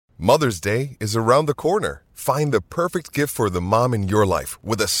Mother's Day is around the corner. Find the perfect gift for the mom in your life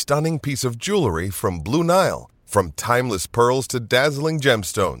with a stunning piece of jewelry from Blue Nile. From timeless pearls to dazzling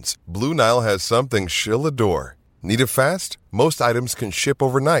gemstones, Blue Nile has something she'll adore. Need it fast? Most items can ship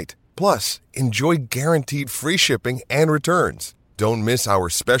overnight. Plus, enjoy guaranteed free shipping and returns. Don't miss our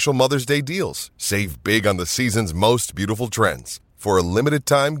special Mother's Day deals. Save big on the season's most beautiful trends. For a limited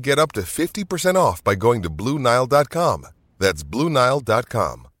time, get up to 50% off by going to BlueNile.com. That's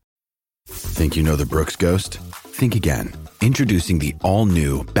BlueNile.com. Think you know the Brooks Ghost? Think again. Introducing the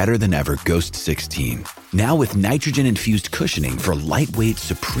all-new, better-than-ever Ghost 16. Now with nitrogen-infused cushioning for lightweight,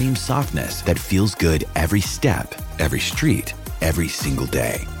 supreme softness that feels good every step, every street, every single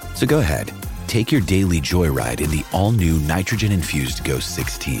day. So go ahead, take your daily joyride in the all-new nitrogen-infused Ghost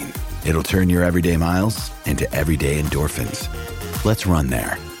 16. It'll turn your everyday miles into everyday endorphins. Let's run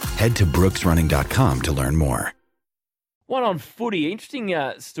there. Head to brooksrunning.com to learn more. One on footy. Interesting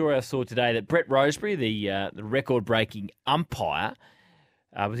story I saw today that Brett Rosebery, the record-breaking umpire,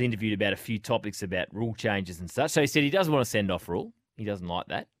 was interviewed about a few topics about rule changes and such. So he said he doesn't want a send-off rule. He doesn't like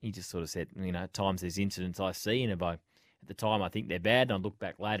that. He just sort of said, at times there's incidents I see, and at the time I think they're bad, and I look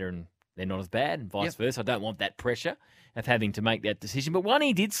back later and they're not as bad, and vice versa. I don't want that pressure of having to make that decision. But one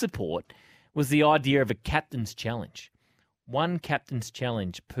he did support was the idea of a captain's challenge. One captain's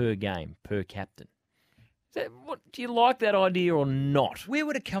challenge per game, per captain. Do you like that idea or not? Where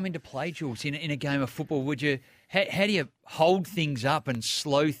would it come into play, Jules, in a game of football? Would you? How do you hold things up and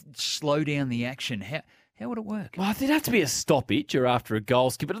slow down the action? How would it work? Well, it'd have to be a stoppage or after a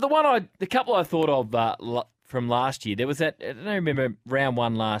goal skip. But the couple I thought of from last year, there was that. I don't remember round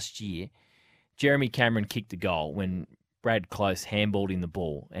one last year. Jeremy Cameron kicked a goal when Brad Close handballed in the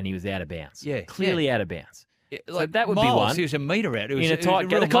ball and he was out of bounds. Yeah, clearly out of bounds. So that would be one. He was a metre out. It was in a tight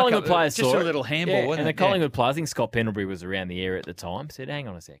game. The Collingwood players saw it. Just a little handball, wasn't and it? the Collingwood players, I think Scott Pendlebury was around the area at the time, said, hang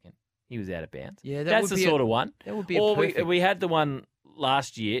on a second. He was out of bounds. Yeah, that's the sort of one. That would be a perfect. We had the one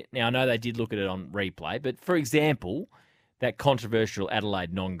last year. Now, I know they did look at it on replay, but for example, that controversial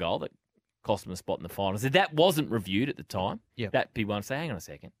Adelaide non-goal that cost them a spot in the finals, if that wasn't reviewed at the time, that'd be one to say, hang on a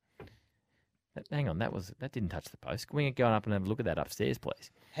second. Hang on, that didn't touch the post. Can we go up and have a look at that upstairs, please?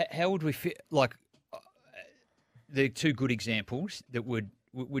 How would we fit, the two good examples that would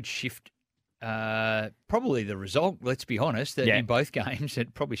shift probably the result, let's be honest, that in both games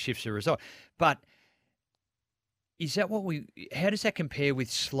it probably shifts the result. But is that how does that compare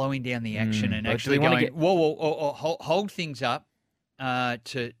with slowing down the action and actually going, hold things up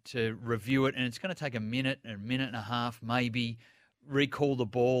to review it, and it's going to take a minute and a half, maybe, recall the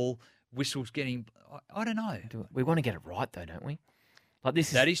ball, whistles getting, I don't know. We want to get it right though, don't we?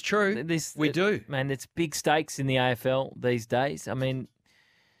 That is true. We do. Man, it's big stakes in the AFL these days. I mean,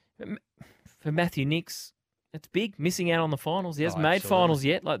 for Matthew Nicks, it's big. Missing out on the finals. He hasn't made finals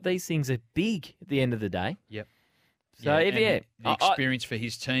yet. These things are big at the end of the day. Yep. So, the experience for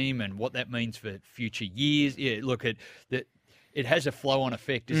his team and what that means for future years. Yeah, look, it has a flow-on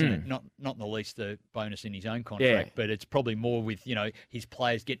effect, isn't it? Not in the least the bonus in his own contract, but it's probably more with, his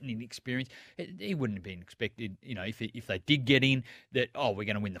players getting in experience. He wouldn't have been expected, if they did get in, that, we're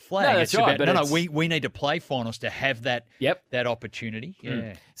going to win the flag. No, that's right. We need to play finals to have that opportunity.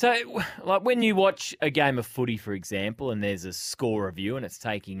 Yeah. So, when you watch a game of footy, for example, and there's a score review and it's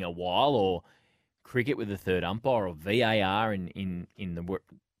taking a while, or cricket with a third umpire, or VAR in the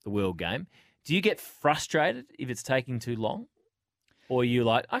World Game, do you get frustrated if it's taking too long? Or are you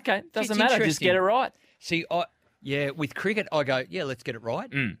like, okay, doesn't matter, just get it right? See, with cricket, I go, let's get it right.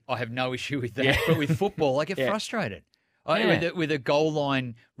 I have no issue with that. But with football, I get frustrated. With a goal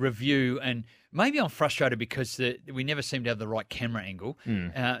line review, and maybe I'm frustrated because we never seem to have the right camera angle.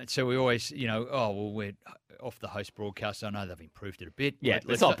 So we always, we're off the host broadcast. I know they've improved it a bit. Yeah,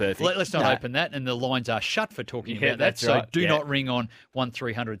 it's not perfect. Let's not open that, and the lines are shut for talking about that. So do not ring on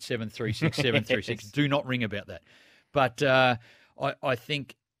 1300 736 736. Do not ring about that. But I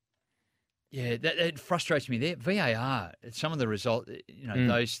think, that frustrates me there. VAR, some of the result,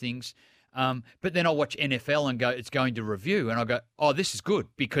 those things. But then I'll watch NFL and go, it's going to review. And I go, this is good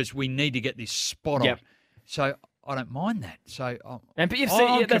because we need to get this spot on. So I don't mind that. So but you've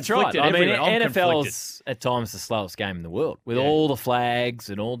seen, that's right. I mean, NFL's at times the slowest game in the world with all the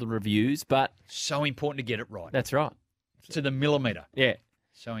flags and all the reviews. But so important to get it right. That's right. To the millimetre. Yeah.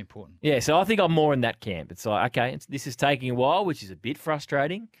 So important. Yeah, so I think I'm more in that camp. It's like, okay, this is taking a while, which is a bit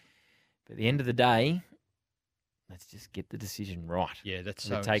frustrating. But at the end of the day, let's just get the decision right. Yeah, that's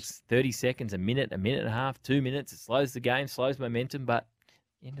so. It takes 30 seconds, a minute and a half, 2 minutes. It slows the game, slows momentum. But at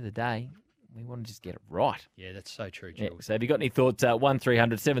the end of the day, we want to just get it right. Yeah, that's so true, Jules. Yeah, so have you got any thoughts?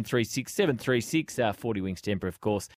 1300 736 736, 40 Wings Temper, of course.